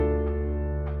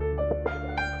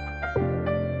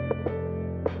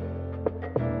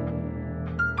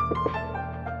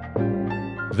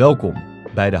Welkom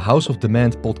bij de House of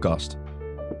Demand podcast.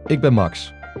 Ik ben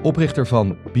Max, oprichter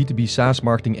van B2B SaaS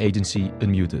marketing agency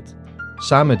Unmuted.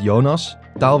 Samen met Jonas,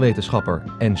 taalwetenschapper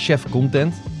en chef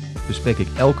content, bespreek ik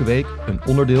elke week een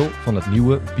onderdeel van het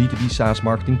nieuwe B2B SaaS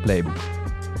marketing playbook.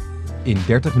 In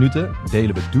 30 minuten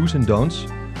delen we do's en don'ts,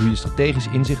 doe je strategisch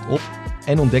inzicht op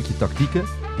en ontdek je tactieken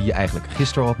die je eigenlijk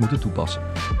gisteren had moeten toepassen.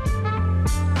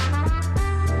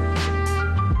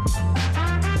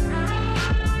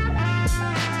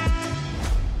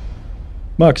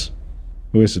 Max,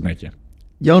 hoe is het met je?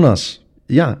 Jonas,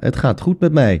 ja, het gaat goed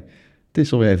met mij. Het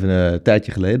is alweer even een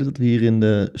tijdje geleden dat we hier in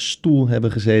de stoel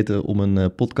hebben gezeten om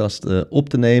een podcast op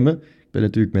te nemen. Ik ben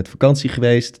natuurlijk met vakantie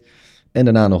geweest en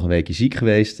daarna nog een weekje ziek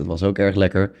geweest. Dat was ook erg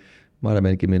lekker, maar daar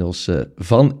ben ik inmiddels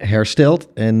van hersteld.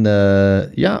 En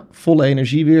volle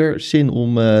energie weer, zin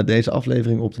om deze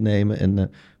aflevering op te nemen.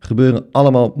 En gebeuren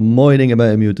allemaal mooie dingen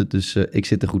bij Unmuted, dus ik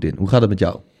zit er goed in. Hoe gaat het met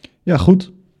jou? Ja,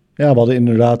 goed. Ja, we hadden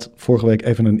inderdaad vorige week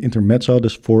even een intermezzo,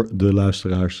 dus voor de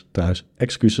luisteraars thuis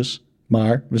excuses.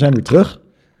 Maar we zijn weer terug.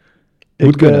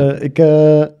 Ik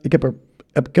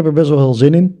heb er best wel heel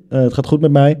zin in. Het gaat goed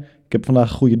met mij. Ik heb vandaag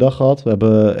een goede dag gehad. We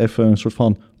hebben even een soort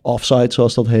van offsite,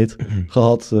 zoals dat heet,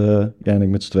 gehad. Jij en ik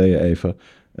met z'n tweeën even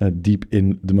diep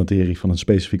in de materie van een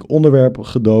specifiek onderwerp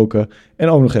gedoken. En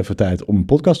ook nog even tijd om een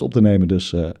podcast op te nemen.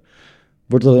 Dus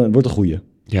wordt een goeie.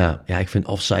 Ja, ik vind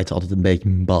offsite altijd een beetje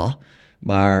bah.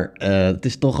 Maar het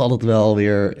is toch altijd wel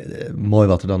weer mooi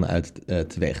wat er dan uit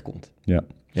teweeg komt.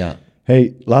 Ja.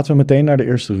 Hey, laten we meteen naar de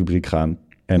eerste rubriek gaan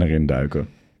en erin duiken.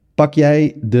 Pak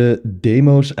jij de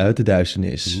demo's uit de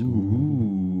duisternis?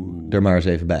 Er maar eens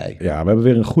even bij. Ja, we hebben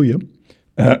weer een goeie.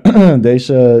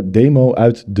 Deze demo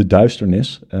uit de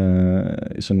duisternis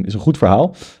is een goed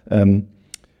verhaal.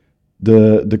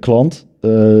 De klant,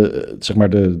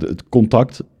 het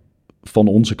contact van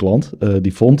onze klant,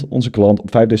 die vond onze klant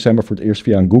op 5 december voor het eerst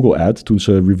via een Google ad, toen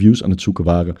ze reviews aan het zoeken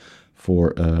waren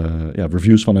voor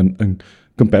reviews van een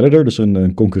competitor, dus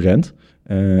een concurrent.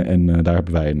 En daar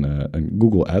hebben wij een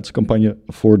Google Ads campagne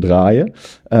voor draaien.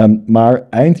 Maar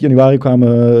eind januari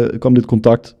kwam dit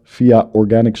contact via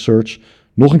organic search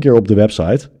nog een keer op de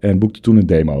website en boekte toen een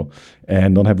demo.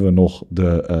 En dan hebben we nog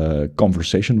de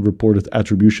Conversation Reported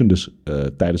Attribution. Dus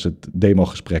tijdens het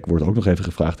demogesprek wordt ook nog even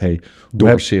gevraagd,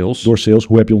 door sales,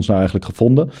 hoe heb je ons nou eigenlijk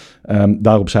gevonden?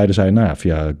 Daarop zeiden zij,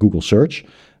 via Google Search.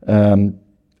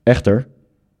 Echter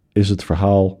is het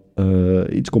verhaal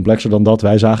iets complexer dan dat.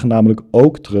 Wij zagen namelijk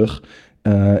ook terug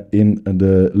in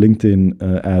de LinkedIn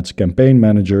Ads Campaign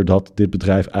Manager dat dit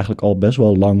bedrijf eigenlijk al best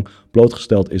wel lang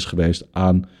blootgesteld is geweest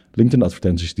aan LinkedIn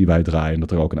advertenties die wij draaien. En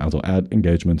dat er ook een aantal ad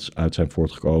engagements uit zijn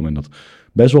voortgekomen. En dat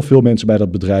best wel veel mensen bij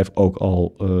dat bedrijf ook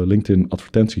al LinkedIn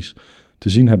advertenties te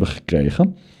zien hebben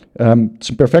gekregen. Het is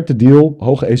een perfecte deal.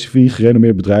 Hoge ACV,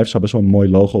 gerenommeerd bedrijf. Zou best wel een mooi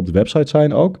logo op de website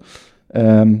zijn ook.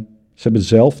 Ze hebben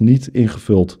zelf niet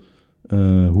ingevuld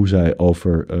hoe zij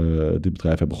over dit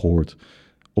bedrijf hebben gehoord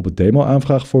op het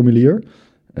demo-aanvraagformulier.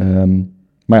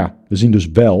 Maar ja, we zien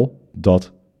dus wel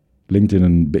dat LinkedIn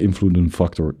een beïnvloedende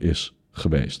factor is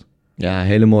geweest. Ja,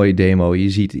 hele mooie demo. Je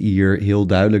ziet hier heel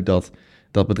duidelijk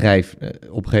dat bedrijf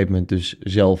op een gegeven moment dus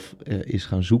zelf is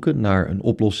gaan zoeken naar een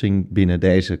oplossing binnen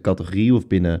deze categorie of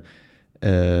binnen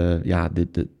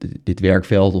dit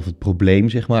werkveld of het probleem,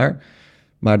 zeg maar.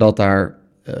 Maar dat daar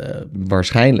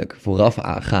waarschijnlijk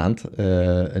voorafgaand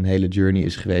een hele journey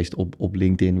is geweest op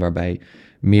LinkedIn, waarbij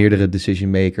meerdere decision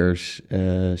makers,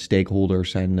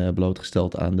 stakeholders zijn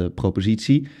blootgesteld aan de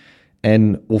propositie.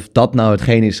 En of dat nou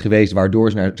hetgeen is geweest waardoor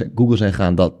ze naar Google zijn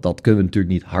gegaan, dat kunnen we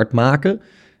natuurlijk niet hard maken.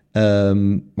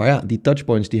 Maar ja, die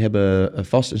touchpoints die hebben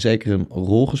vast en zeker een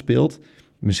rol gespeeld.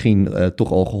 Misschien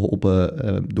toch al geholpen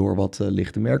door wat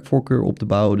lichte merkvoorkeur op te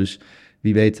bouwen. Dus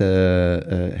wie weet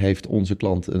heeft onze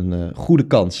klant een goede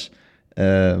kans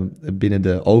binnen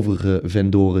de overige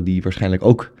vendoren die waarschijnlijk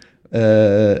ook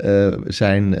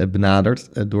zijn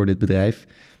benaderd door dit bedrijf.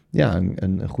 Ja,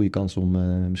 een goede kans om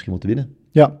misschien wel te winnen.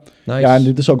 Ja. Nice. Ja, en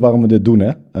dit is ook waarom we dit doen.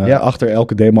 Hè? Achter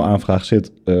elke demo-aanvraag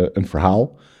zit een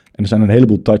verhaal. En er zijn een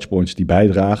heleboel touchpoints die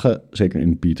bijdragen. Zeker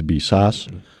in B2B SaaS.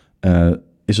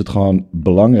 Is het gewoon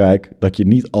belangrijk dat je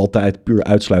niet altijd puur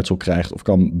uitsluitsel krijgt of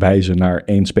kan wijzen naar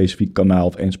één specifiek kanaal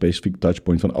of één specifiek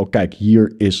touchpoint van, kijk,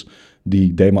 hier is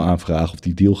die demo-aanvraag of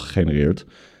die deal gegenereerd.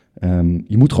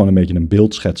 Je moet gewoon een beetje een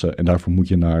beeld schetsen en daarvoor moet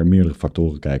je naar meerdere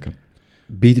factoren kijken.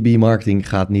 B2B marketing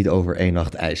gaat niet over één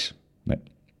nacht ijs. Nee.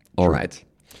 Alright.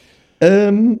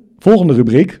 Volgende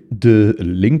rubriek. De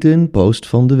LinkedIn post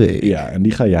van de week. Ja, en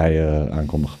die ga jij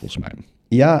aankondigen volgens mij.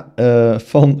 Ja,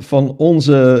 van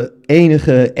onze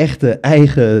enige echte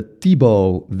eigen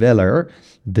Thibaut Weller,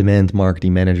 Demand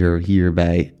Marketing Manager hier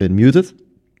bij Unmuted.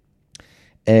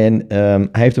 En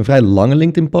hij heeft een vrij lange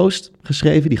LinkedIn-post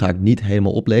geschreven. Die ga ik niet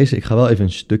helemaal oplezen. Ik ga wel even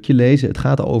een stukje lezen. Het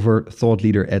gaat over thought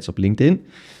leader ads op LinkedIn.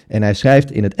 En hij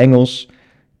schrijft in het Engels: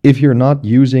 If you're not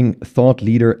using thought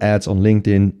leader ads on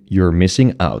LinkedIn, you're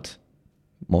missing out.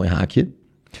 Mooi haakje.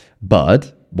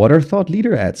 But what are thought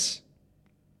leader ads?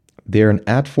 They're an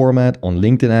ad format on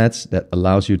LinkedIn ads that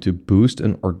allows you to boost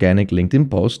an organic LinkedIn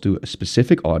post to a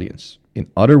specific audience. In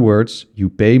other words, you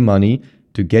pay money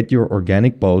to get your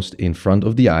organic post in front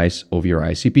of the eyes of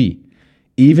your ICP,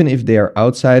 even if they are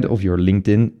outside of your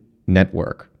LinkedIn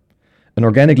network. An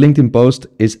organic LinkedIn post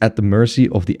is at the mercy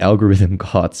of the algorithm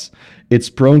gods.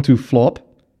 It's prone to flop,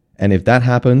 and if that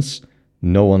happens,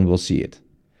 no one will see it.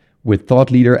 With thought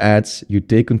leader ads, you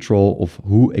take control of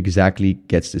who exactly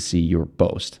gets to see your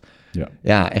post.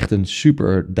 Ja, echt een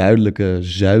super duidelijke,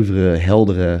 zuivere,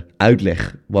 heldere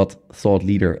uitleg wat thought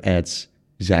leader ads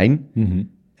zijn. Mm-hmm.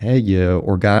 Je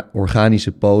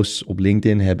organische posts op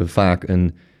LinkedIn hebben vaak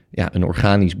een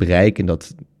organisch bereik. En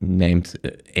dat neemt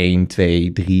 1,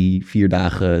 2, 3, 4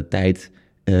 dagen tijd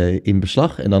in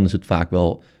beslag. En dan is het vaak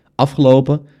wel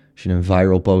afgelopen. Als je een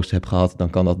viral post hebt gehad, dan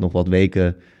kan dat nog wat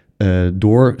weken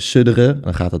doorsudderen.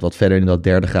 Dan gaat het wat verder in dat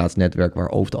derde graads netwerk,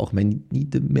 waar over het algemeen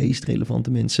niet de meest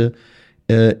relevante mensen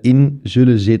in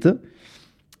zullen zitten.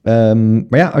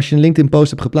 Maar ja, als je een LinkedIn post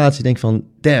hebt geplaatst, je denkt van,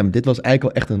 damn, dit was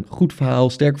eigenlijk wel echt een goed verhaal,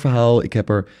 sterk verhaal. Ik heb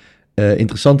er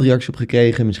interessante reacties op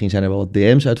gekregen. Misschien zijn er wel wat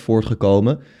DM's uit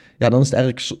voortgekomen. Ja, dan is het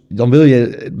eigenlijk, dan wil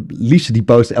je liefst die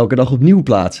post elke dag opnieuw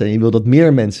plaatsen. En je wil dat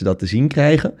meer mensen dat te zien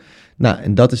krijgen. Nou,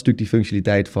 en dat is natuurlijk die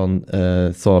functionaliteit van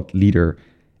thought leader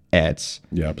ads.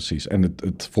 Ja, precies. En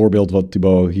het voorbeeld wat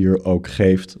Thibaut hier ook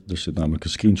geeft, er zit namelijk een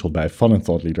screenshot bij van een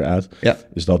thought leader ad,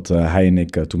 is dat hij en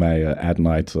ik, toen wij Ad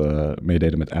Night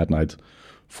meededen met Ad Night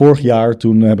vorig jaar,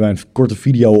 toen hebben wij een korte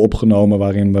video opgenomen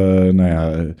waarin we,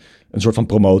 een soort van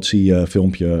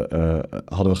promotiefilmpje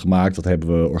hadden we gemaakt. Dat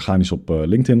hebben we organisch op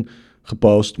LinkedIn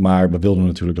gepost, maar we wilden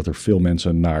natuurlijk dat er veel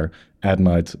mensen naar Ad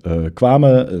Night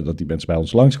kwamen, dat die mensen bij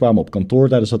ons langskwamen op kantoor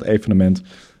tijdens dat evenement.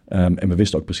 En we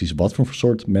wisten ook precies wat voor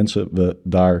soort mensen we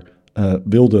daar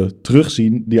wilden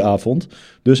terugzien die avond.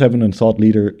 Dus hebben we een thought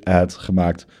leader ad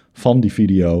gemaakt van die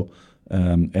video.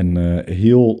 En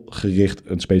heel gericht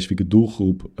een specifieke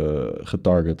doelgroep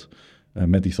getarget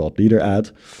met die thought leader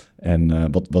ad.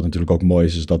 En wat natuurlijk ook mooi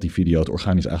is dat die video het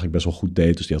organisch eigenlijk best wel goed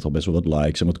deed. Dus die had al best wel wat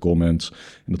likes en wat comments.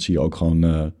 En dat zie je ook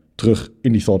gewoon terug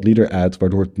in die thought leader ad,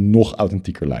 waardoor het nog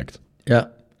authentieker lijkt.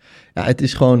 Ja. Ja, het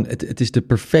is gewoon, het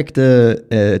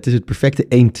is het perfecte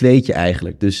 1-2'tje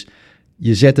eigenlijk. Dus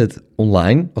je zet het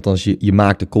online, althans je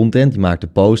maakt de content, je maakt de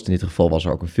post. In dit geval was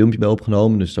er ook een filmpje bij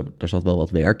opgenomen, dus daar zat wel wat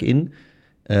werk in.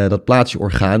 Dat plaats je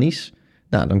organisch.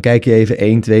 Nou, dan kijk je even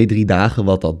 1, 2, 3 dagen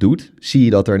wat dat doet. Zie je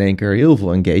dat er in één keer heel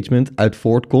veel engagement uit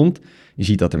voortkomt. Je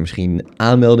ziet dat er misschien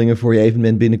aanmeldingen voor je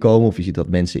evenement binnenkomen, of je ziet dat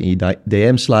mensen in je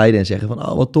DM sliden en zeggen van,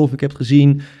 oh wat tof, ik heb het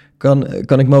gezien.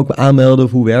 Kan ik me ook aanmelden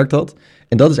of hoe werkt dat?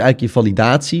 En dat is eigenlijk je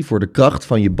validatie voor de kracht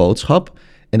van je boodschap.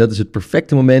 En dat is het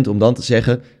perfecte moment om dan te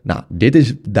zeggen, nou, dit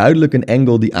is duidelijk een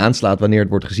angle die aanslaat wanneer het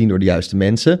wordt gezien door de juiste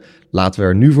mensen. Laten we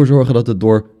er nu voor zorgen dat het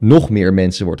door nog meer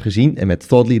mensen wordt gezien. En met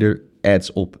thought leader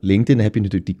ads op LinkedIn heb je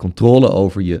natuurlijk die controle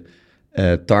over je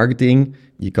targeting.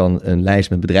 Je kan een lijst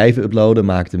met bedrijven uploaden,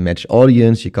 maakt een match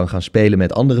audience. Je kan gaan spelen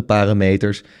met andere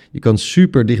parameters. Je kan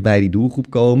super dicht bij die doelgroep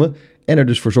komen. En er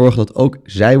dus voor zorgen dat ook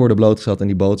zij worden blootgesteld aan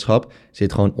die boodschap.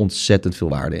 Zit gewoon ontzettend veel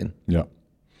waarde in. Ja.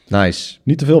 Nice.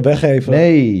 Niet te veel weggeven.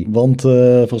 Nee. Want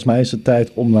volgens mij is het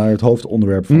tijd om naar het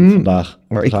hoofdonderwerp van vandaag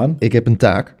te gaan. Ik heb een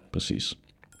taak. Precies.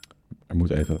 Er moet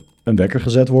even een wekker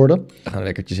gezet worden. We gaan een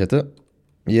wekkertje zetten.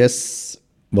 Yes.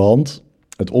 Want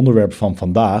het onderwerp van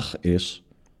vandaag is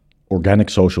Organic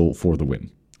Social for the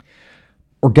win.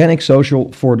 Organic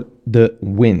Social for the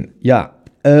win. Ja,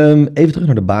 even terug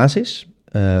naar de basis.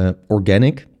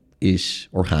 Organic is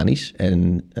organisch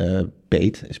en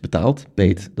paid is betaald.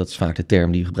 Paid, dat is vaak de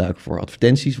term die je gebruikt voor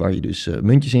advertenties, waar je dus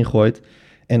muntjes in gooit.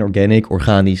 En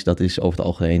organisch, dat is over het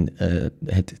algemeen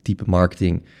het type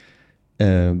marketing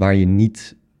waar je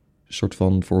niet soort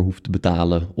van voor hoeft te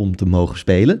betalen om te mogen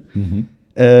spelen. Mm-hmm.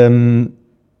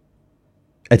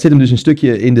 Het zit hem dus een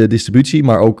stukje in de distributie,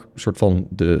 maar ook een soort van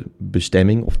de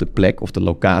bestemming of de plek of de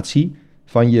locatie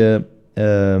van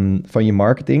je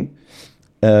marketing.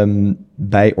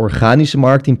 Bij organische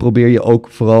marketing probeer je ook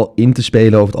vooral in te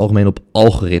spelen over het algemeen op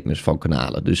algoritmes van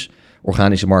kanalen. Dus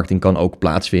organische marketing kan ook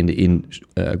plaatsvinden in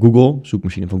Google,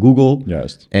 zoekmachine van Google.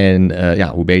 Juist. En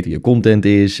hoe beter je content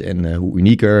is en hoe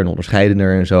unieker en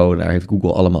onderscheidender en zo. Daar heeft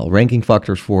Google allemaal ranking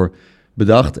factors voor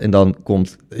bedacht. En dan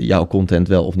komt jouw content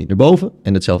wel of niet naar boven.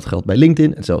 En hetzelfde geldt bij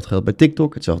LinkedIn, hetzelfde geldt bij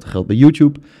TikTok, hetzelfde geldt bij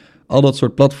YouTube. Al dat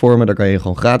soort platformen, daar kan je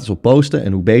gewoon gratis op posten.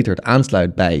 En hoe beter het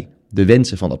aansluit bij de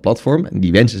wensen van dat platform. En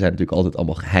die wensen zijn natuurlijk altijd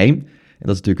allemaal geheim. En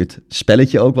dat is natuurlijk het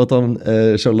spelletje ook wat dan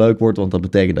zo leuk wordt. Want dat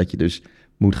betekent dat je dus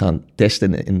moet gaan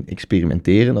testen en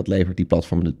experimenteren. Dat levert die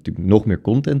platformen natuurlijk nog meer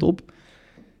content op.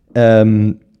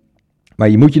 Maar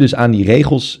je moet je dus aan die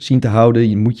regels zien te houden.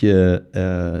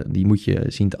 Die moet je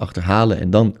zien te achterhalen. En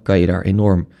dan kan je daar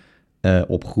enorm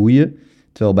op groeien.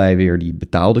 Terwijl bij weer die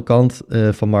betaalde kant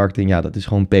van marketing... ja, dat is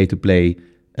gewoon pay-to-play,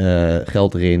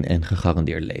 geld erin en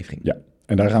gegarandeerde levering. Ja,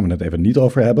 en daar gaan we het even niet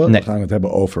over hebben. Nee. We gaan het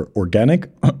hebben over organic,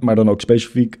 maar dan ook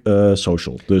specifiek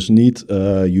social. Dus niet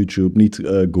YouTube, niet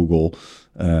Google...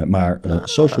 maar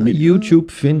social media...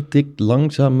 YouTube vind ik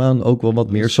langzaamaan ook wel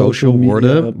wat meer social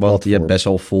worden. Want je hebt best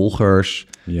wel volgers.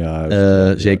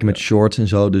 Zeker met shorts en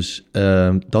zo. Dus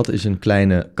dat is een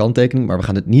kleine kanttekening. Maar we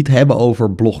gaan het niet hebben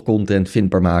over blogcontent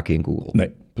vindbaar maken in Google. Nee,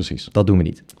 precies. Dat doen we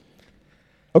niet.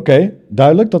 Oké,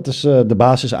 duidelijk. Dat is de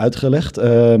basis uitgelegd.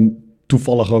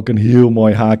 Toevallig ook een heel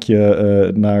mooi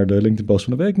haakje naar de LinkedIn-post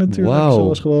van de week natuurlijk. Wow.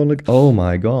 Zoals gewoonlijk. Oh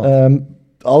my god.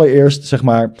 Allereerst, zeg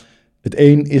maar... Het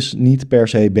een is niet per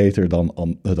se beter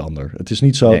dan het ander. Het is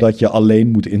niet zo dat je alleen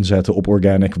moet inzetten op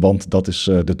organic, want dat is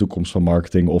de toekomst van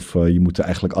marketing. Of je moet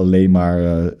eigenlijk alleen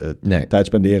maar tijd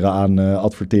spenderen aan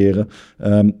adverteren.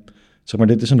 Zeg maar,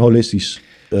 dit is een holistisch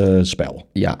spel.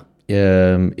 Ja,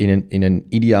 in een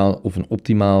ideaal of een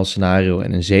optimaal scenario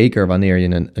en zeker wanneer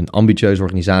je een ambitieuze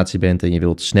organisatie bent en je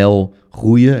wilt snel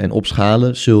groeien en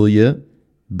opschalen, zul je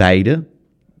beide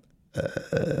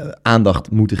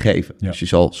aandacht moeten geven. Ja. Dus je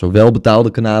zal zowel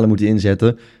betaalde kanalen moeten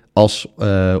inzetten als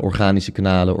organische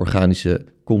kanalen, organische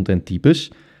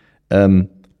contenttypes.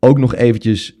 Ook nog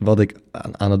eventjes wat ik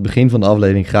aan het begin van de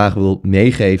aflevering graag wil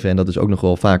meegeven, en dat is ook nog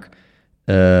wel vaak,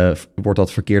 wordt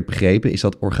dat verkeerd begrepen, is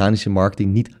dat organische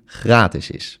marketing niet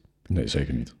gratis is. Nee,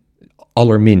 zeker niet.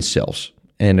 Allerminst zelfs.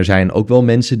 En er zijn ook wel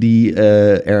mensen die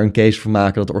er een case voor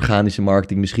maken dat organische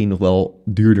marketing misschien nog wel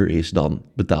duurder is dan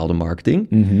betaalde marketing.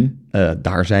 Mm-hmm.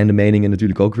 Daar zijn de meningen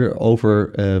natuurlijk ook weer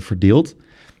over verdeeld.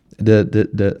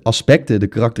 De aspecten, de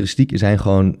karakteristieken zijn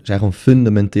gewoon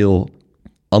fundamenteel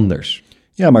anders.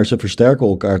 Ja, maar ze versterken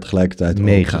elkaar tegelijkertijd.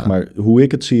 Mega. Ook, zeg maar, hoe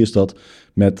ik het zie is dat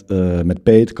met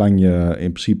paid kan je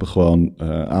in principe gewoon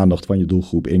aandacht van je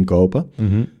doelgroep inkopen.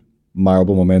 Mm-hmm. Maar op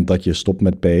het moment dat je stopt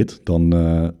met paid,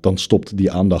 dan stopt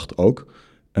die aandacht ook.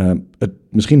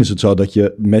 Misschien is het zo dat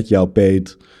je met jouw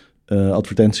paid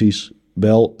advertenties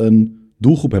wel een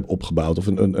doelgroep hebt opgebouwd of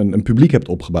een publiek hebt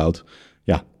opgebouwd.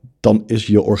 Ja, dan is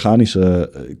je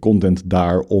organische content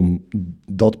daar om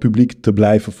dat publiek te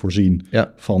blijven voorzien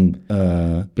van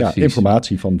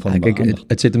informatie. Kijk,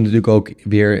 het zit hem natuurlijk ook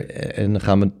weer, en dan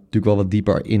gaan we natuurlijk wel wat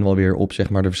dieper in wel weer op, zeg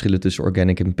maar, de verschillen tussen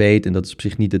organic en paid. En dat is op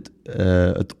zich niet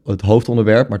het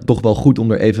hoofdonderwerp, maar toch wel goed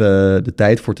om er even de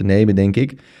tijd voor te nemen, denk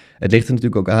ik. Het ligt er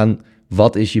natuurlijk ook aan,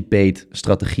 wat is je paid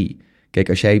strategie? Kijk,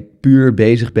 als jij puur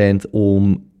bezig bent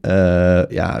om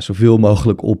zoveel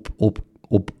mogelijk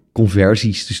op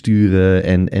conversies te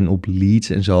sturen en op leads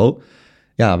en zo.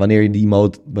 Ja, wanneer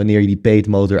je die paid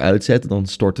mode eruit zet, dan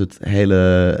stort het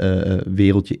hele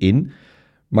wereldje in.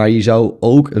 Maar je zou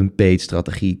ook een paid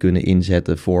strategie kunnen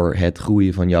inzetten voor het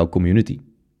groeien van jouw community.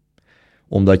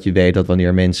 Omdat je weet dat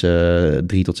wanneer mensen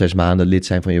 3 tot 6 maanden lid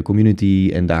zijn van je community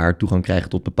en daar toegang krijgen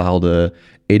tot bepaalde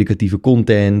educatieve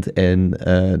content en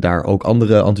daar ook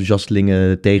andere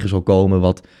enthousiastelingen tegen zal komen,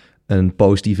 wat een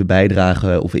positieve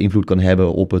bijdrage of invloed kan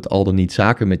hebben op het al dan niet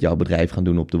zaken met jouw bedrijf gaan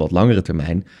doen op de wat langere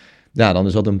termijn. Ja, dan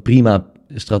is dat een prima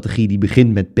strategie die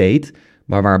begint met paid,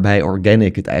 maar waarbij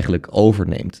organic het eigenlijk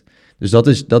overneemt. Dus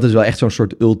dat is wel echt zo'n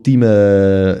soort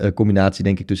ultieme combinatie,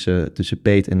 denk ik, tussen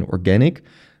paid en organic.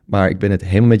 Maar ik ben het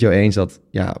helemaal met jou eens dat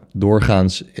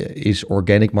doorgaans is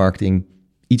organic marketing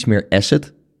iets meer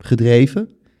asset gedreven.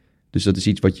 Dus dat is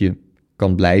iets wat je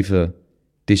kan blijven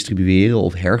distribueren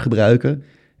of hergebruiken.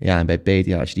 Ja, en bij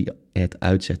paid, als je die ad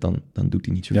uitzet, dan doet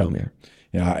hij niet zoveel meer.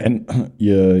 Ja, en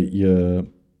je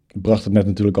bracht het net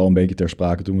natuurlijk al een beetje ter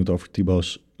sprake toen we het over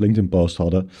Thibaut's LinkedIn-post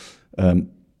hadden.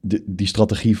 Die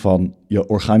strategie van je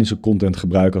organische content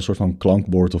gebruiken als soort van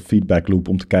klankbord of feedback loop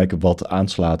om te kijken wat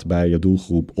aanslaat bij je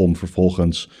doelgroep, om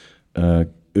vervolgens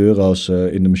euro's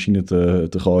in de machine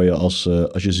te gooien als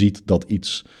je ziet dat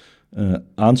iets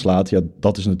aanslaat. Ja,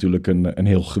 dat is natuurlijk een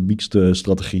heel gewiekste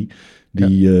strategie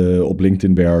die op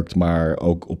LinkedIn werkt, maar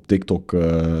ook op TikTok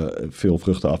veel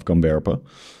vruchten af kan werpen.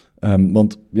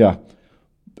 Want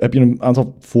heb je een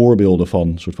aantal voorbeelden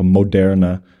van soort van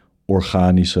moderne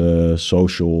organische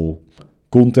social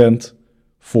content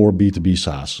voor B2B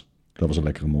SaaS? Dat was een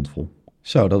lekkere mondvol.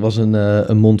 Zo, dat was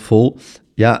een mond vol.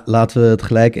 Ja, laten we het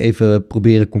gelijk even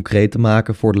proberen concreet te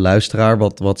maken voor de luisteraar.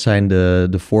 Wat zijn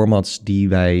de formats die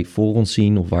wij voor ons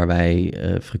zien of waar wij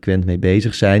frequent mee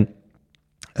bezig zijn?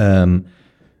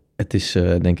 Het is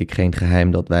denk ik geen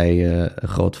geheim dat wij een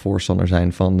groot voorstander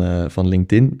zijn van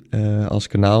LinkedIn als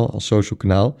kanaal, als social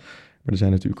kanaal. Maar er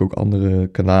zijn natuurlijk ook andere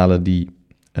kanalen die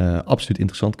absoluut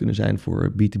interessant kunnen zijn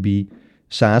voor B2B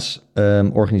SaaS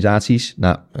organisaties.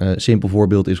 Nou, simpel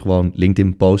voorbeeld is gewoon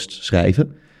LinkedIn posts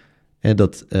schrijven.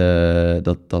 Dat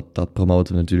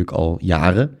promoten we natuurlijk al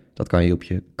jaren. Dat kan je op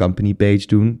je company page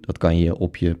doen. Dat kan je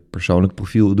op je persoonlijk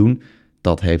profiel doen.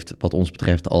 Dat heeft wat ons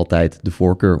betreft altijd de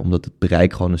voorkeur, omdat het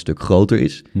bereik gewoon een stuk groter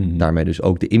is. Mm-hmm. Daarmee dus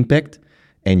ook de impact.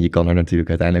 En je kan er natuurlijk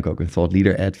uiteindelijk ook een thought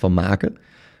leader ad van maken.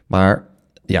 Maar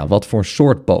ja, wat voor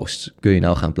soort posts kun je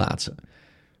nou gaan plaatsen?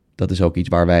 Dat is ook iets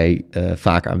waar wij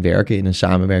vaak aan werken in een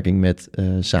samenwerking met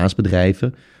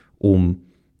SaaS-bedrijven. Om,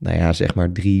 zeg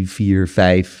maar 3, 4,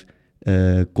 5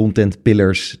 content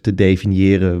pillars te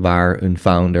definiëren waar een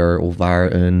founder of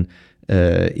waar een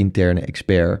interne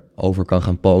expert over kan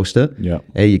gaan posten. Ja.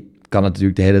 Je kan het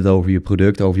natuurlijk de hele tijd over je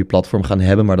product, over je platform gaan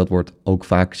hebben, maar dat wordt ook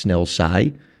vaak snel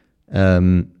saai.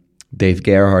 Dave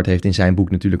Gerhardt heeft in zijn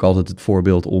boek natuurlijk altijd het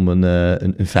voorbeeld om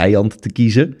een vijand te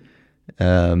kiezen.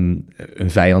 Een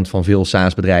vijand van veel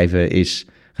SaaS-bedrijven is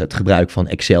het gebruik van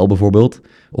Excel bijvoorbeeld,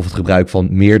 of het gebruik van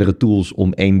meerdere tools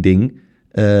om één ding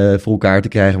voor elkaar te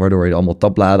krijgen, waardoor je allemaal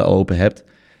tabbladen open hebt.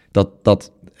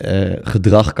 Dat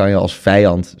gedrag kan je als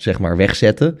vijand zeg maar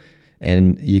wegzetten.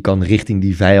 En je kan richting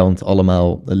die vijand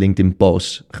allemaal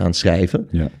LinkedIn-posts gaan schrijven.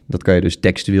 Ja. Dat kan je dus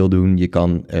textueel doen. Je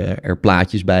kan er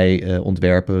plaatjes bij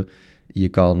ontwerpen. Je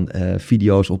kan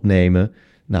video's opnemen.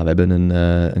 Nou, we hebben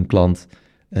een klant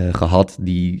gehad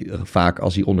die vaak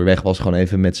als hij onderweg was gewoon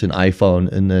even met zijn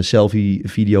iPhone een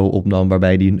selfie-video opnam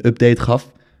waarbij hij een update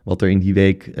gaf. Wat er in die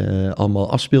week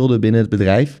allemaal afspeelde binnen het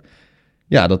bedrijf.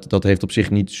 Ja, dat heeft op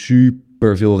zich niet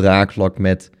super veel raakvlak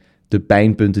met de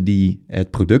pijnpunten die het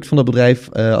product van het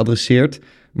bedrijf adresseert.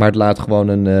 Maar het laat gewoon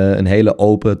een hele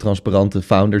open, transparante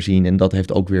founder zien. En dat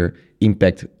heeft ook weer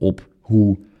impact op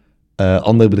hoe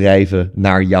andere bedrijven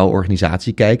naar jouw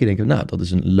organisatie kijken. Denken, nou, dat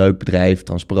is een leuk bedrijf,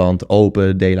 transparant,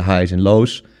 open, delen highs en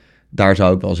lows. Daar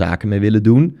zou ik wel zaken mee willen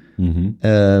doen.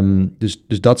 Mm-hmm.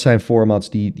 Dus dat zijn formats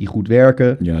die goed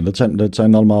werken. Ja, dat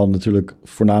zijn allemaal natuurlijk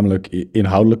voornamelijk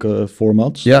inhoudelijke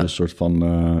formats. Ja. Dus een soort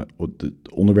van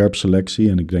onderwerpselectie.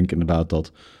 En ik denk inderdaad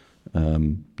dat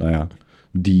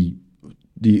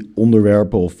die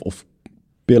onderwerpen of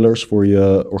pillars voor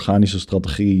je organische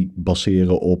strategie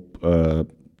baseren op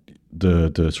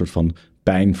de soort van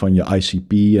pijn van je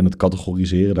ICP en het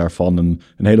categoriseren daarvan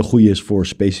een hele goede is voor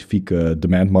specifieke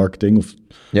demand marketing of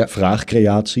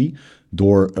vraagcreatie.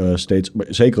 Door steeds,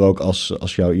 zeker ook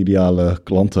als jouw ideale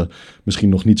klanten misschien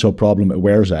nog niet zo problem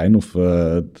aware zijn of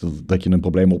dat je een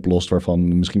probleem oplost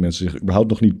waarvan misschien mensen zich überhaupt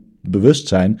nog niet bewust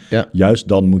zijn. Ja. Juist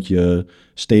dan moet je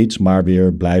steeds maar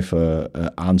weer blijven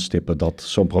aanstippen dat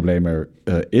zo'n probleem er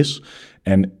is.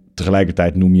 En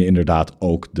tegelijkertijd noem je inderdaad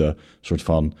ook de soort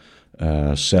van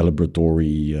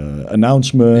celebratory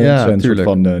announcements. Ja, en soort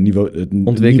van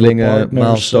ontwikkelingen,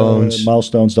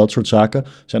 milestones, dat soort zaken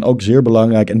zijn ook zeer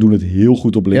belangrijk en doen het heel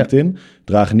goed op LinkedIn. Ja.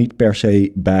 Dragen niet per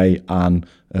se bij aan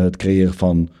het creëren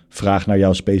van vraag naar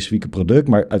jouw specifieke product,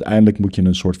 maar uiteindelijk moet je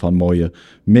een soort van mooie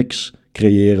mix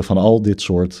creëren van al dit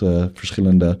soort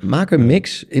verschillende... Maak een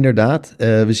mix, inderdaad.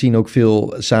 We zien ook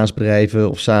veel SaaS-bedrijven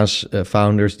of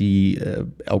SaaS-founders die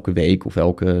elke week of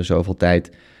elke zoveel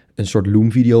tijd een soort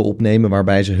Loom-video opnemen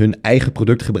waarbij ze hun eigen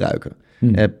product gebruiken.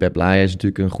 Pep Laja is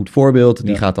natuurlijk een goed voorbeeld.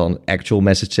 Die gaat dan actual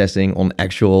message testing on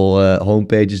actual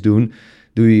homepages doen.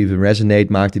 Doe je even Resonate,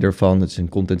 maakt hij ervan. Het is een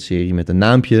contentserie met een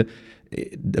naampje.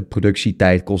 De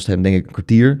productietijd kost hem denk ik een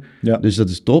kwartier. Ja. Dus dat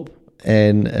is top.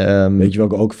 En, weet je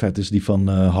welke ook vet is? Die van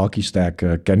Hockey Stack,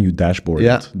 Can You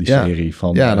Dashboard? Die serie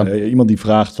van iemand die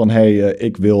vraagt van... hey,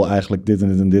 ik wil eigenlijk dit en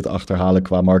dit en dit achterhalen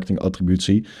qua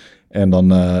marketingattributie. En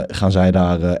dan gaan zij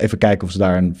daar even kijken of ze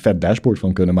daar een vet dashboard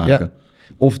van kunnen maken.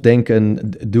 Ja. Of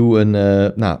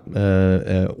doe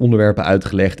onderwerpen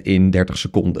uitgelegd in 30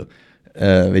 seconden.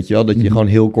 Weet je wel, dat je gewoon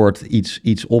heel kort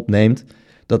iets opneemt.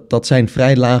 Dat zijn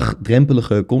vrij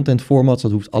laagdrempelige content formats.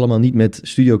 Dat hoeft allemaal niet met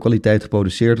studio kwaliteit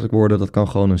geproduceerd te worden. Dat kan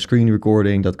gewoon een screen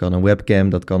recording, dat kan een webcam,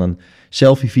 dat kan een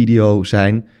selfie video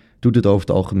zijn. Doet het over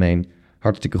het algemeen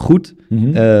hartstikke goed.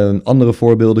 Andere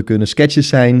voorbeelden kunnen sketches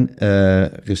zijn.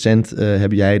 Recent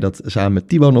heb jij dat samen met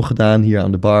Thibaut nog gedaan hier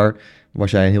aan de bar.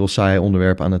 Was jij een heel saai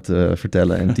onderwerp aan het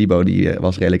vertellen. En Thibaut die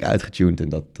was redelijk uitgetuned. En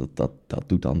dat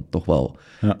doet dan toch wel...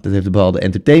 Ja. Dat heeft een bepaalde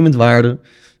entertainmentwaarde.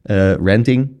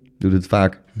 Ranting doet het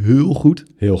vaak heel goed.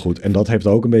 Heel goed. En dat heeft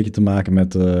ook een beetje te maken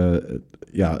met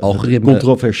Algoritme.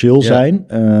 Controversieel zijn.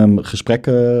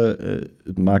 Gesprekken,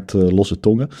 het maakt losse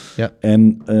tongen. Ja.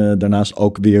 En daarnaast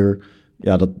ook weer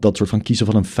dat soort van kiezen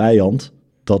van een vijand.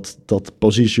 Dat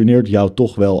positioneert jou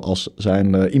toch wel als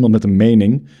zijn iemand met een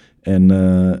mening. En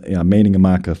meningen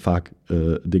maken vaak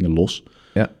dingen los.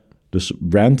 Ja. Dus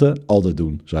ranten, altijd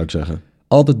doen, zou ik zeggen.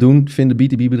 Altijd doen, vinden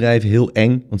B2B-bedrijven heel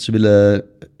eng. Want ze willen,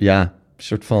 een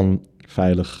soort van...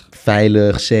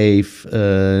 Veilig,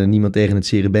 safe, niemand tegen het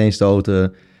zere been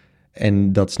stoten.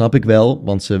 En dat snap ik wel,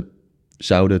 want ze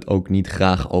zouden het ook niet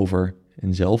graag over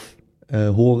henzelf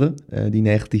horen, die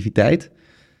negativiteit.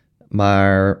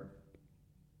 Maar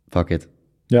fuck it.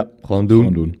 Ja, gewoon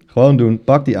doen. Gewoon doen.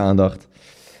 Pak die aandacht.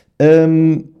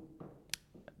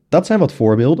 Dat zijn wat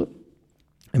voorbeelden.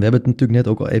 En we hebben het natuurlijk net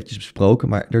ook al eventjes besproken,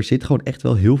 maar er zit gewoon echt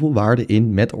wel heel veel waarde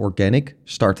in met organic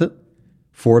starten,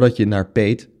 voordat je naar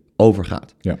paid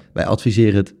overgaat. Ja. Wij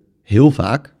adviseren het heel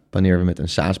vaak, wanneer we met een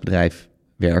SaaS-bedrijf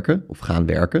werken of gaan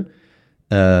werken,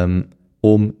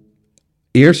 om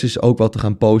eerst eens ook wat te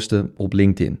gaan posten op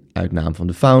LinkedIn. Uit naam van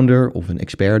de founder of een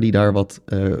expert die daar wat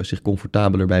zich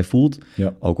comfortabeler bij voelt.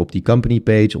 Ja. Ook op die company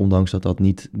page, ondanks dat dat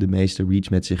niet de meeste reach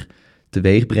met zich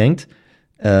teweeg brengt.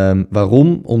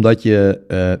 Waarom? Omdat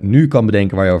je nu kan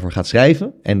bedenken waar je over gaat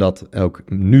schrijven en dat ook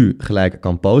nu gelijk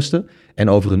kan posten en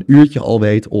over een uurtje al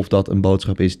weet of dat een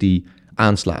boodschap is die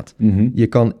aanslaat. Mm-hmm. Je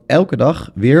kan elke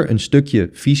dag weer een stukje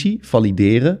visie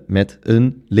valideren met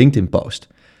een LinkedIn-post.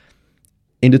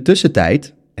 In de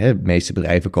tussentijd, de meeste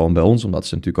bedrijven komen bij ons omdat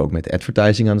ze natuurlijk ook met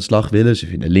advertising aan de slag willen. Ze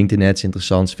vinden LinkedIn-ads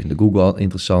interessant, ze vinden Google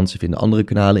interessant, ze vinden andere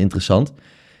kanalen interessant.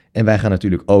 En wij gaan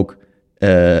natuurlijk ook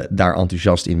daar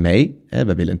enthousiast in mee. We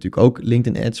willen natuurlijk ook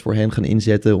LinkedIn-ads voor hen gaan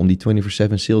inzetten om die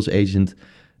 24/7 sales agent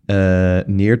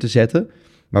neer te zetten.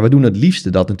 Maar we doen het liefste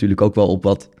dat natuurlijk ook wel op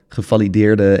wat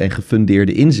gevalideerde en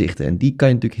gefundeerde inzichten. En die kan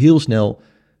je natuurlijk heel snel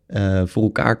voor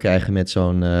elkaar krijgen met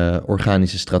zo'n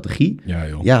organische strategie. Ja,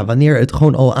 joh. Ja, wanneer het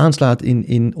gewoon al aanslaat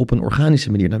op een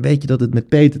organische manier, dan weet je dat het met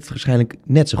paid het waarschijnlijk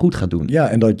net zo goed gaat doen. Ja,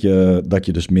 en dat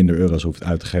je dus minder euro's hoeft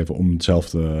uit te geven om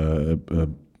hetzelfde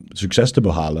succes te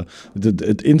behalen.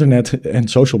 Het internet en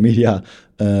social media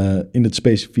in het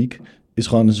specifiek is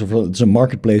gewoon het is een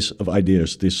marketplace of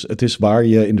ideas. Het is waar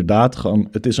je inderdaad gewoon...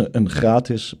 Het is een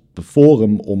gratis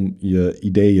forum om je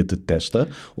ideeën te testen.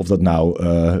 Of dat nou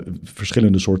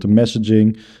verschillende soorten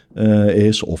messaging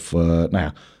is of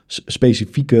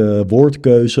specifieke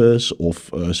woordkeuzes of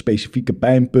specifieke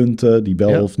pijnpunten die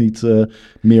wel of niet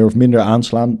meer of minder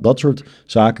aanslaan. Dat soort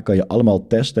zaken kan je allemaal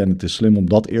testen en het is slim om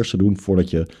dat eerst te doen voordat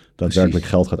je daadwerkelijk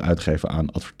geld gaat uitgeven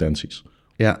aan advertenties.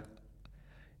 Ja,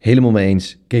 helemaal mee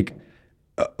eens. Kijk,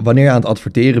 wanneer je aan het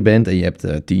adverteren bent en je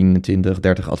hebt 10, 20,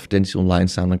 30 advertenties online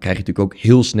staan, dan krijg je natuurlijk ook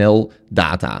heel snel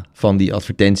data van die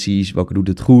advertenties. Welke doet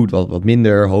het goed, wat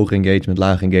minder, hoog engagement,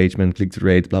 laag engagement,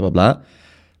 click-through rate, bla bla bla.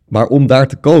 Maar om daar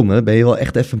te komen ben je wel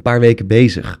echt even een paar weken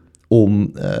bezig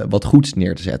om wat goeds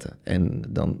neer te zetten. En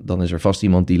dan is er vast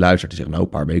iemand die luistert en zegt, nou, een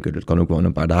paar weken, dat kan ook wel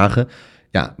een paar dagen.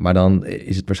 Ja, maar dan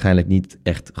is het waarschijnlijk niet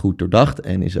echt goed doordacht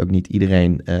en is ook niet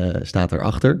iedereen staat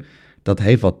erachter. Dat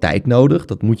heeft wat tijd nodig,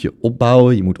 dat moet je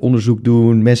opbouwen. Je moet onderzoek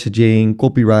doen, messaging,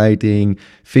 copywriting,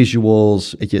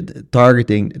 visuals,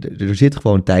 targeting. Er zit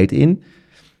gewoon tijd in.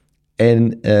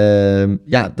 En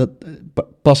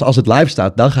pas als het live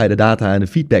staat, dan ga je de data en de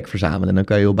feedback verzamelen. En dan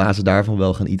kan je op basis daarvan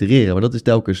wel gaan itereren. Maar dat is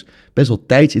telkens best wel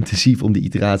tijdsintensief om die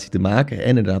iteratie te maken. En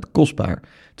inderdaad kostbaar.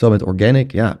 Terwijl met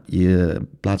organic, je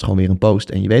plaatst gewoon weer een post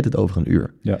en je weet het over een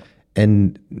uur. Ja.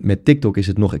 En met TikTok is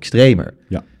het nog extremer.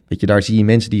 Ja. Weet je, daar zie je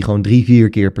mensen die gewoon 3-4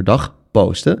 keer per dag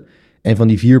posten. En van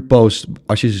die 4 posts,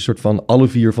 als je ze soort van alle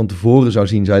 4 van tevoren zou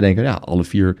zien, zou je denken, ja, alle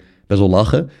 4 best wel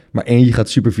lachen. Maar eentje gaat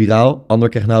super viraal, ander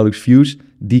krijgt nauwelijks views,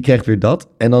 die krijgt weer dat.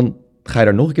 En dan ga je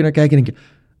daar nog een keer naar kijken en denk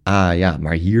je,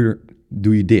 maar hier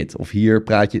doe je dit. Of hier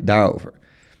praat je daarover.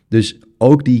 Dus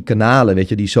ook die kanalen, weet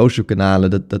je, die social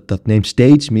kanalen, dat neemt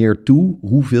steeds meer toe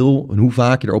hoeveel en hoe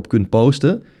vaak je erop kunt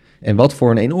posten. En wat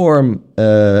voor een enorm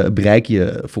bereik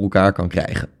je voor elkaar kan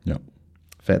krijgen. Ja.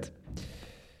 Vet.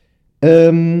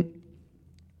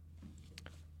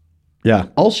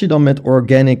 Als je dan met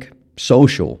organic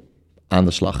social aan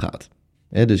de slag gaat.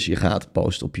 Dus je gaat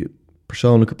posten op je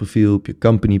persoonlijke profiel, op je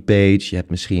company page. Je hebt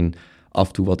misschien af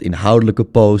en toe wat inhoudelijke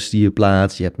posts die je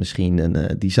plaatst. Je hebt misschien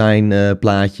een design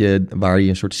plaatje waar je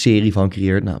een soort serie van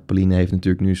creëert. Nou, Pauline heeft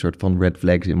natuurlijk nu een soort van red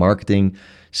flags in marketing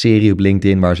serie op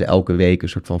LinkedIn, waar ze elke week een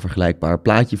soort van vergelijkbaar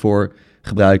plaatje voor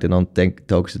gebruikt en dan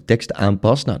telkens de teksten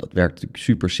aanpast. Nou, dat werkt natuurlijk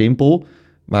super simpel,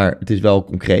 maar het is wel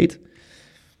concreet.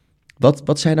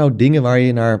 Wat zijn nou dingen waar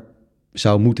je naar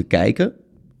zou moeten kijken?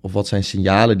 Of wat zijn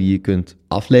signalen die je kunt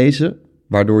aflezen,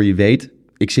 waardoor je weet,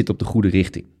 ik zit op de goede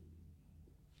richting?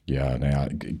 Ja, nou ja,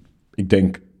 ik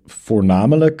denk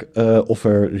voornamelijk of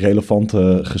er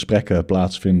relevante gesprekken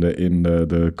plaatsvinden in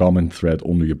de comment thread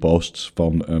onder je posts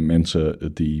van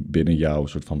mensen die binnen jouw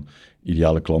soort van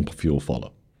ideale klantprofiel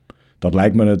vallen. Dat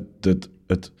lijkt me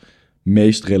het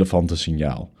meest relevante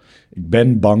signaal. Ik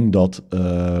ben bang dat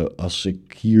als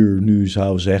ik hier nu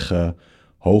zou zeggen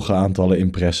hoge aantallen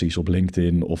impressies op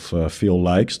LinkedIn of veel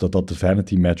likes, dat de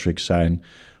vanity metrics zijn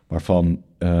waarvan,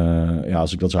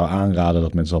 als ik dat zou aanraden,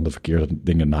 dat mensen dan de verkeerde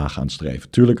dingen na gaan streven.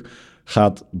 Tuurlijk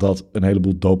gaat dat een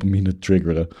heleboel dopamine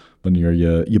triggeren wanneer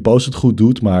je post het goed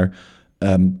doet, maar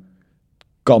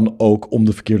kan ook om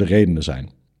de verkeerde redenen zijn.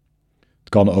 Het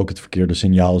kan ook het verkeerde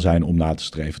signaal zijn om na te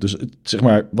streven. Dus zeg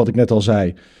maar, wat ik net al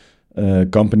zei,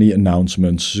 company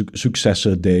announcements,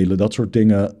 successen delen, dat soort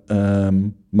dingen,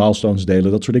 milestones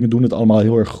delen, dat soort dingen doen het allemaal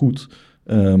heel erg goed.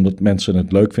 Omdat mensen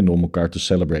het leuk vinden om elkaar te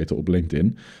celebraten op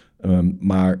LinkedIn.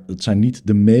 Maar het zijn niet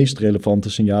de meest relevante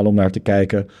signalen om naar te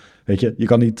kijken. Weet je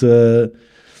kan niet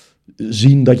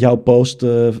zien dat jouw post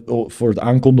voor het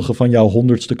aankondigen van jouw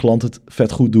 100ste klant het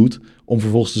vet goed doet, om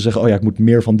vervolgens te zeggen, ik moet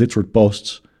meer van dit soort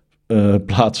posts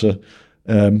plaatsen.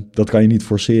 Dat kan je niet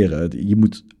forceren. Je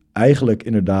moet eigenlijk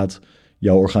inderdaad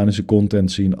jouw organische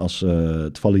content zien als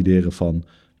het valideren van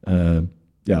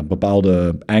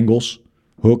bepaalde angles,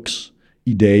 hooks,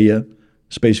 ideeën,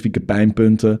 specifieke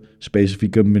pijnpunten,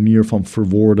 specifieke manier van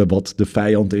verwoorden wat de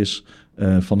vijand is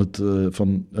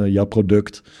van jouw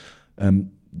product.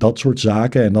 Dat soort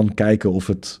zaken. En dan kijken of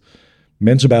het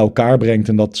mensen bij elkaar brengt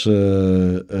en dat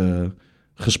ze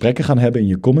gesprekken gaan hebben in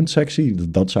je comment-sectie.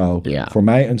 Dat zou voor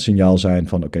mij een signaal zijn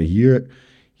van oké,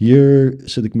 hier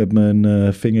zit ik met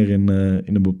mijn vinger in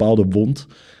een bepaalde wond.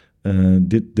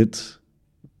 Dit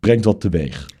brengt wat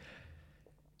teweeg.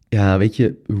 Ja, weet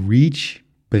je, reach,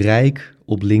 bereik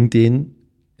op LinkedIn.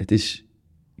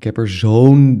 Ik heb er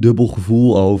zo'n dubbel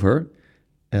gevoel over.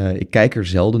 Ik kijk er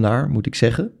zelden naar, moet ik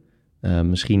zeggen.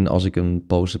 Misschien als ik een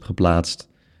post heb geplaatst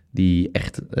die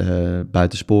echt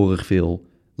buitensporig veel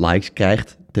likes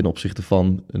krijgt ten opzichte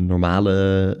van een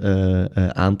normale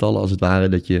aantallen, als het ware,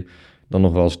 dat je dan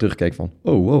nog wel eens terugkijkt van,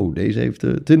 wow, deze heeft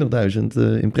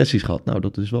 20.000 impressies gehad. Nou,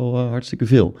 dat is wel hartstikke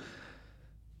veel.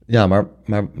 Ja,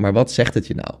 maar wat zegt het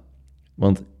je nou?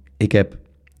 Want ik heb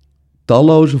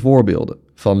talloze voorbeelden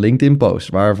van LinkedIn-posts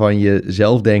waarvan je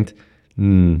zelf denkt,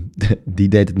 die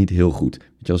deed het niet heel goed. Weet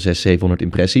je wel, 600, 700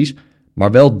 impressies,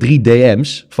 maar wel 3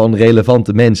 DM's van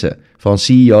relevante mensen, van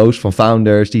CEO's, van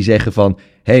founders, die zeggen van,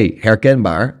 hey,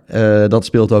 herkenbaar, dat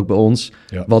speelt ook bij ons.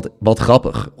 Ja. Wat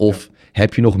grappig. Of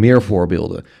heb je nog meer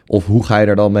voorbeelden? Of hoe ga je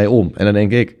er dan mee om? En dan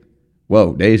denk ik,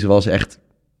 wow, deze was echt,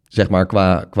 zeg maar,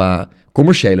 qua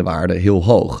commerciële waarde heel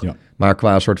hoog. Ja. Maar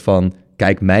qua soort van,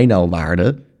 kijk mij nou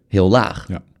waarde, heel laag.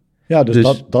 Ja,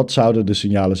 dus dat zouden de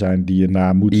signalen zijn die je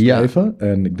na moet streven. Ja.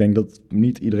 En ik denk dat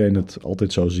niet iedereen het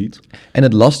altijd zo ziet. En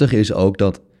het lastige is ook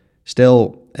dat,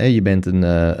 stel, je bent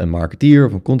een marketeer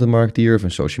of een content marketeer of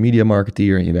een social media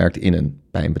marketeer en je werkt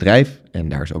bij een bedrijf en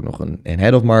daar is ook nog een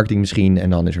head of marketing misschien en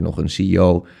dan is er nog een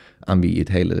CEO aan wie het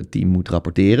hele team moet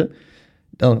rapporteren.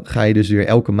 Dan ga je dus weer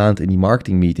elke maand in die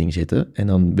marketing meeting zitten en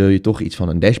dan wil je toch iets van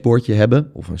een dashboardje hebben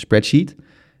of een spreadsheet.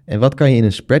 En wat kan je in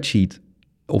een spreadsheet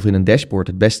of in een dashboard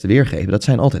het beste weergeven? Dat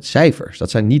zijn altijd cijfers. Dat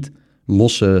zijn niet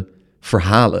losse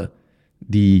verhalen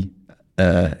die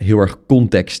heel erg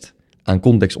aan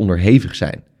context onderhevig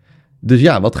zijn. Dus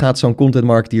ja, wat gaat zo'n content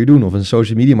marketeer doen? Of een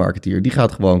social media marketeer? Die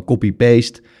gaat gewoon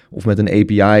copy-paste of met een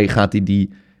API gaat die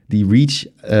reach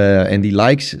en die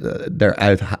likes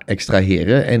eruit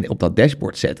extraheren en op dat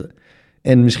dashboard zetten.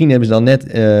 En misschien hebben ze dan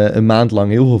net een maand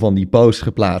lang heel veel van die posts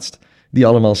geplaatst die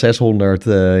allemaal 600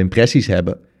 impressies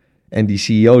hebben. En die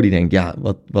CEO die denkt, ja,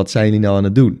 wat zijn jullie nou aan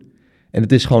het doen? En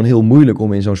het is gewoon heel moeilijk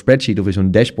om in zo'n spreadsheet of in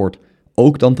zo'n dashboard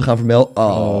ook dan te gaan vermelden.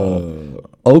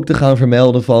 Ook te gaan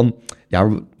vermelden van,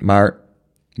 ja, maar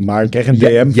ik kreeg een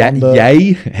DM van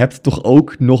jij hebt toch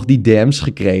ook nog die DM's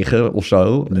gekregen of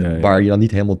zo, waar je dan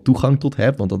niet helemaal toegang tot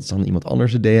hebt, want dat is dan iemand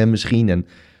anders de DM misschien. En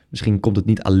misschien komt het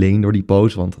niet alleen door die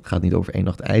post, want het gaat niet over 1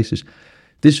 nacht ijs. Dus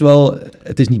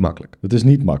het is niet makkelijk. Het is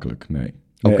niet makkelijk, nee.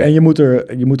 Okay. En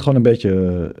je moet gewoon een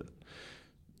beetje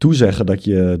toezeggen dat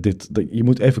je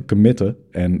moet even committen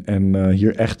en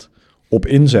hier echt op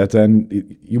inzetten. En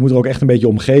je moet er ook echt een beetje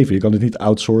om geven. Je kan het niet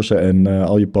outsourcen en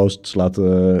al je posts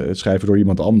laten schrijven door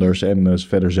iemand anders en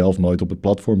verder zelf nooit op het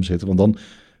platform zitten. Want dan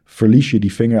verlies je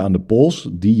die vinger aan de pols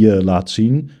die je laat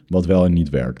zien wat wel en niet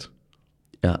werkt.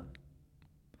 Ja.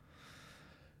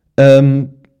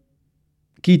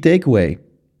 Key takeaway.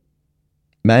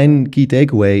 Mijn key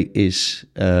takeaway is,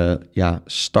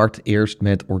 start eerst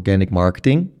met organic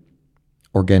marketing,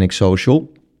 organic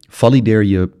social. Valideer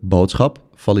je boodschap.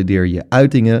 valideer je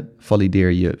uitingen,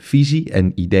 valideer je visie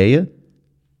en ideeën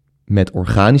met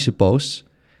organische posts.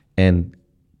 En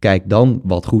kijk dan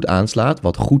wat goed aanslaat,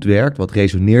 wat goed werkt, wat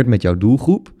resoneert met jouw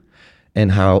doelgroep. En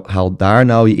haal daar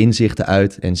nou je inzichten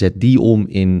uit en zet die om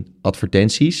in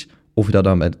advertenties. Of je dat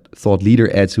dan met thought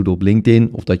leader ads doet op LinkedIn,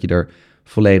 of dat je er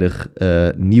volledig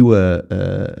nieuwe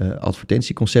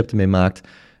advertentieconcepten mee maakt.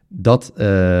 Dat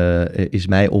is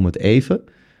mij om het even.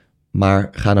 Maar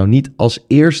ga nou niet als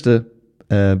eerste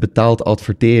betaald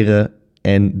adverteren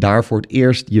en daar voor het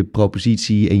eerst je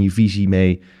propositie en je visie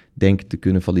mee denken te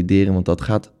kunnen valideren. Want dat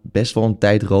gaat best wel een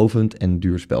tijdrovend en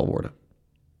duur spel worden.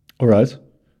 Alright.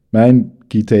 Mijn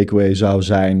key takeaway zou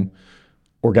zijn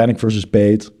organic versus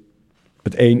paid.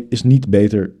 Het een is niet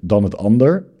beter dan het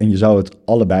ander. En je zou het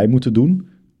allebei moeten doen.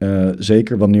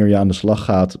 Zeker wanneer je aan de slag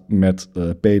gaat met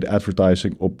paid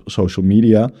advertising op social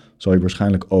media, zal je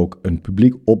waarschijnlijk ook een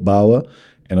publiek opbouwen.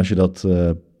 En als je dat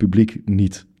publiek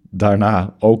niet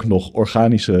daarna ook nog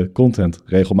organische content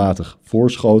regelmatig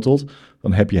voorschotelt,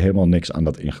 dan heb je helemaal niks aan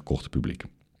dat ingekochte publiek.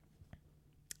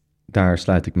 Daar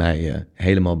sluit ik mij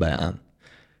helemaal bij aan.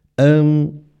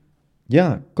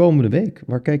 Komende week.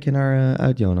 Waar kijk je naar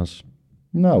uit, Jonas?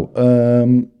 Nou,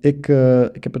 ik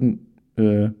heb een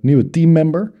nieuwe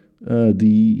teammember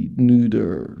die nu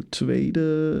de 2e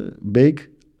week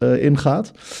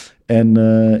ingaat. En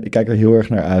ik kijk er heel erg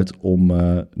naar uit om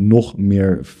nog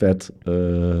meer vet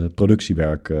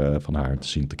productiewerk van haar te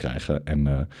zien te krijgen.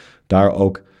 En daar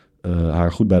ook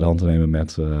haar goed bij de hand te nemen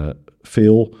met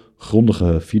veel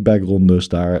grondige feedbackrondes.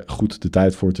 Daar goed de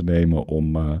tijd voor te nemen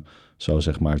om zo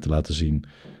zeg maar te laten zien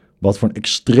wat voor een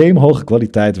extreem hoge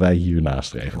kwaliteit wij hier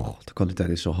nastreven. Oh, de kwaliteit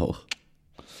is zo hoog.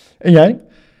 En jij?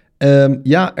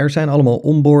 Er zijn allemaal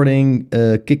onboarding,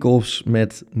 kick-offs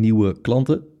met nieuwe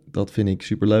klanten. Dat vind ik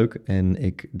superleuk. En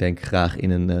ik denk graag in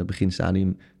een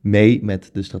beginstadium mee met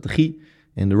de strategie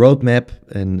en de roadmap.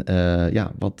 En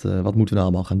wat moeten we nou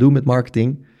allemaal gaan doen met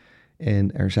marketing?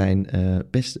 En er zijn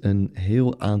best een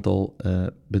heel aantal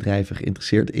bedrijven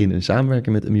geïnteresseerd in een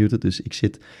samenwerking met Unmuted. Dus ik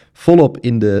zit volop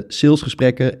in de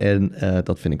salesgesprekken en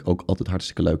dat vind ik ook altijd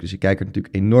hartstikke leuk. Dus ik kijk er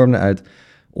natuurlijk enorm naar uit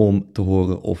om te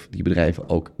horen of die bedrijven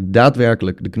ook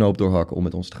daadwerkelijk de knoop doorhakken om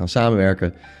met ons te gaan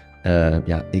samenwerken.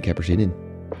 Ik heb er zin in.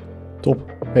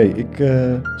 Top. Hey, ik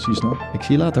zie je snel. Ik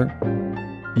zie je later.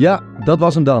 Ja, dat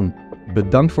was hem dan.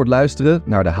 Bedankt voor het luisteren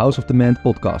naar de House of Demand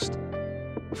podcast.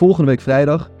 Volgende week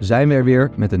vrijdag zijn we er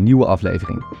weer met een nieuwe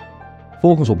aflevering.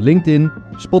 Volg ons op LinkedIn,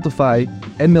 Spotify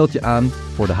en meld je aan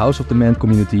voor de House of Demand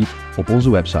community op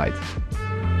onze website.